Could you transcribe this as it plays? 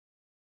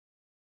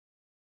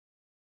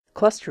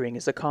Clustering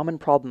is a common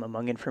problem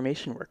among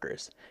information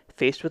workers.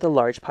 Faced with a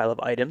large pile of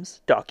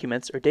items,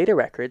 documents, or data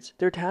records,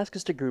 their task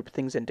is to group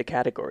things into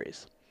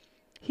categories.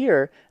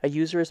 Here, a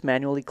user is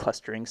manually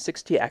clustering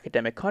 60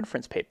 academic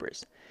conference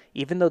papers.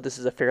 Even though this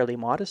is a fairly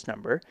modest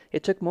number,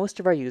 it took most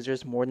of our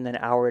users more than an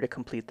hour to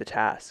complete the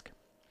task.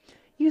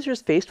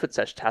 Users faced with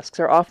such tasks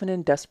are often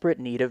in desperate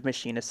need of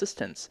machine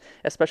assistance,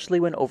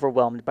 especially when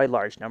overwhelmed by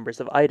large numbers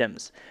of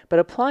items, but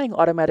applying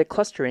automatic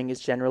clustering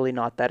is generally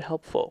not that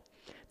helpful.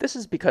 This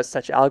is because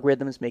such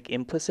algorithms make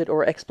implicit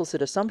or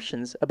explicit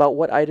assumptions about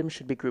what items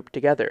should be grouped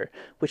together,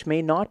 which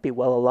may not be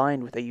well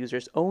aligned with a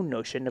user's own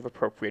notion of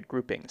appropriate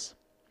groupings.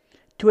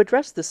 To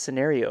address this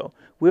scenario,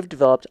 we've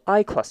developed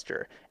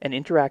iCluster, an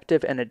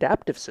interactive and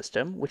adaptive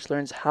system which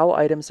learns how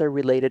items are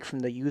related from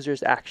the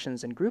user's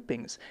actions and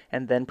groupings,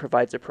 and then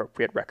provides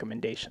appropriate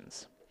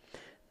recommendations.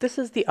 This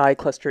is the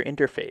iCluster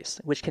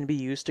interface, which can be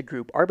used to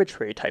group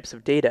arbitrary types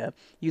of data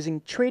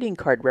using trading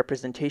card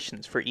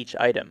representations for each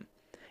item.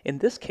 In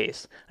this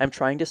case, I'm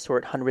trying to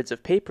sort hundreds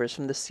of papers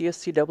from the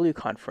CSCW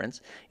conference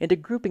into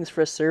groupings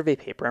for a survey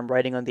paper I'm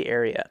writing on the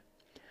area.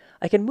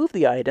 I can move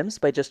the items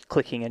by just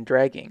clicking and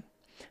dragging.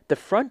 The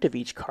front of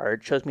each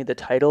card shows me the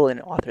title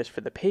and authors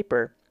for the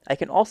paper. I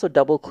can also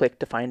double-click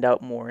to find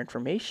out more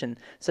information,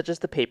 such as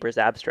the paper's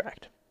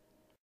abstract.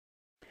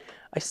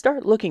 I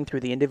start looking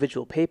through the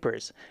individual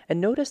papers and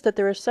notice that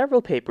there are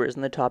several papers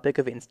on the topic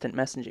of instant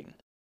messaging.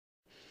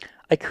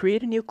 I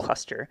create a new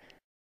cluster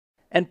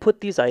and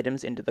put these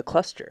items into the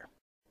cluster.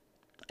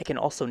 I can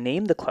also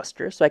name the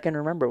cluster so I can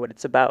remember what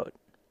it's about.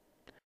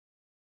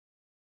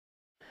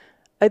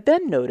 I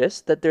then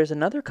notice that there's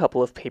another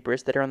couple of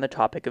papers that are on the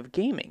topic of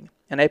gaming,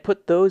 and I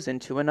put those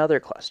into another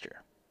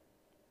cluster.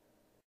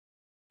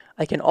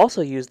 I can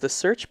also use the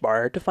search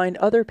bar to find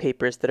other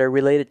papers that are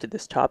related to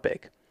this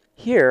topic.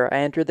 Here, I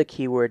enter the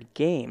keyword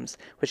games,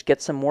 which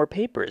gets some more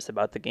papers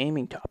about the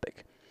gaming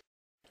topic.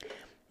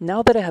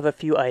 Now that I have a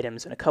few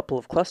items in a couple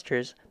of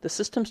clusters, the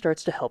system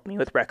starts to help me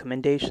with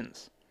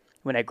recommendations.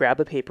 When I grab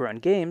a paper on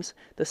games,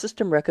 the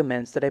system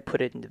recommends that I put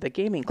it into the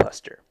gaming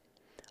cluster.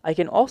 I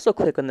can also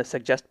click on the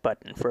Suggest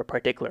button for a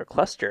particular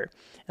cluster,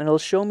 and it'll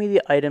show me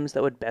the items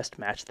that would best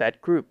match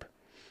that group.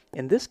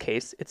 In this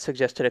case, it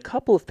suggested a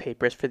couple of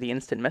papers for the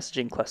instant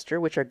messaging cluster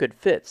which are good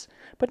fits,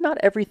 but not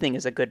everything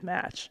is a good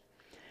match.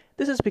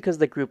 This is because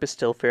the group is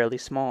still fairly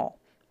small.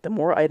 The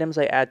more items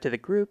I add to the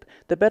group,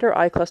 the better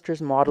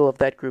iCluster's model of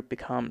that group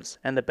becomes,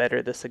 and the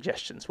better the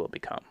suggestions will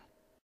become.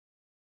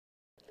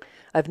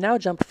 I've now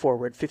jumped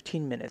forward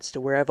 15 minutes to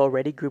where I've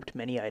already grouped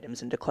many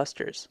items into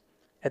clusters.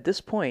 At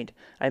this point,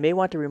 I may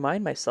want to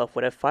remind myself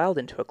what I've filed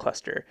into a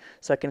cluster,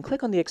 so I can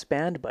click on the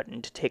Expand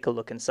button to take a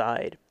look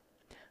inside.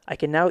 I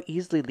can now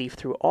easily leaf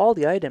through all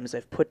the items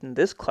I've put in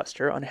this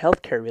cluster on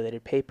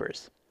healthcare-related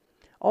papers.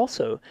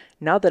 Also,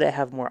 now that I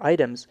have more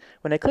items,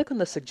 when I click on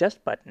the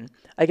Suggest button,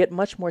 I get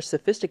much more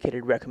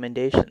sophisticated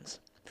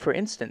recommendations. For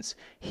instance,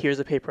 here's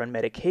a paper on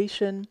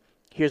medication,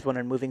 here's one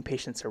on moving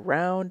patients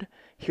around,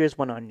 here's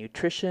one on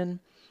nutrition.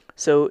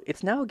 So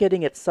it's now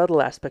getting at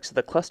subtle aspects of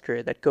the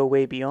cluster that go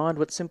way beyond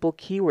what simple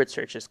keyword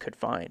searches could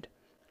find.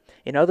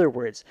 In other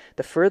words,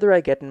 the further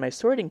I get in my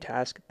sorting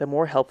task, the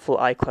more helpful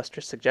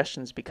iCluster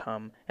suggestions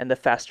become, and the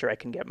faster I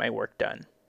can get my work done.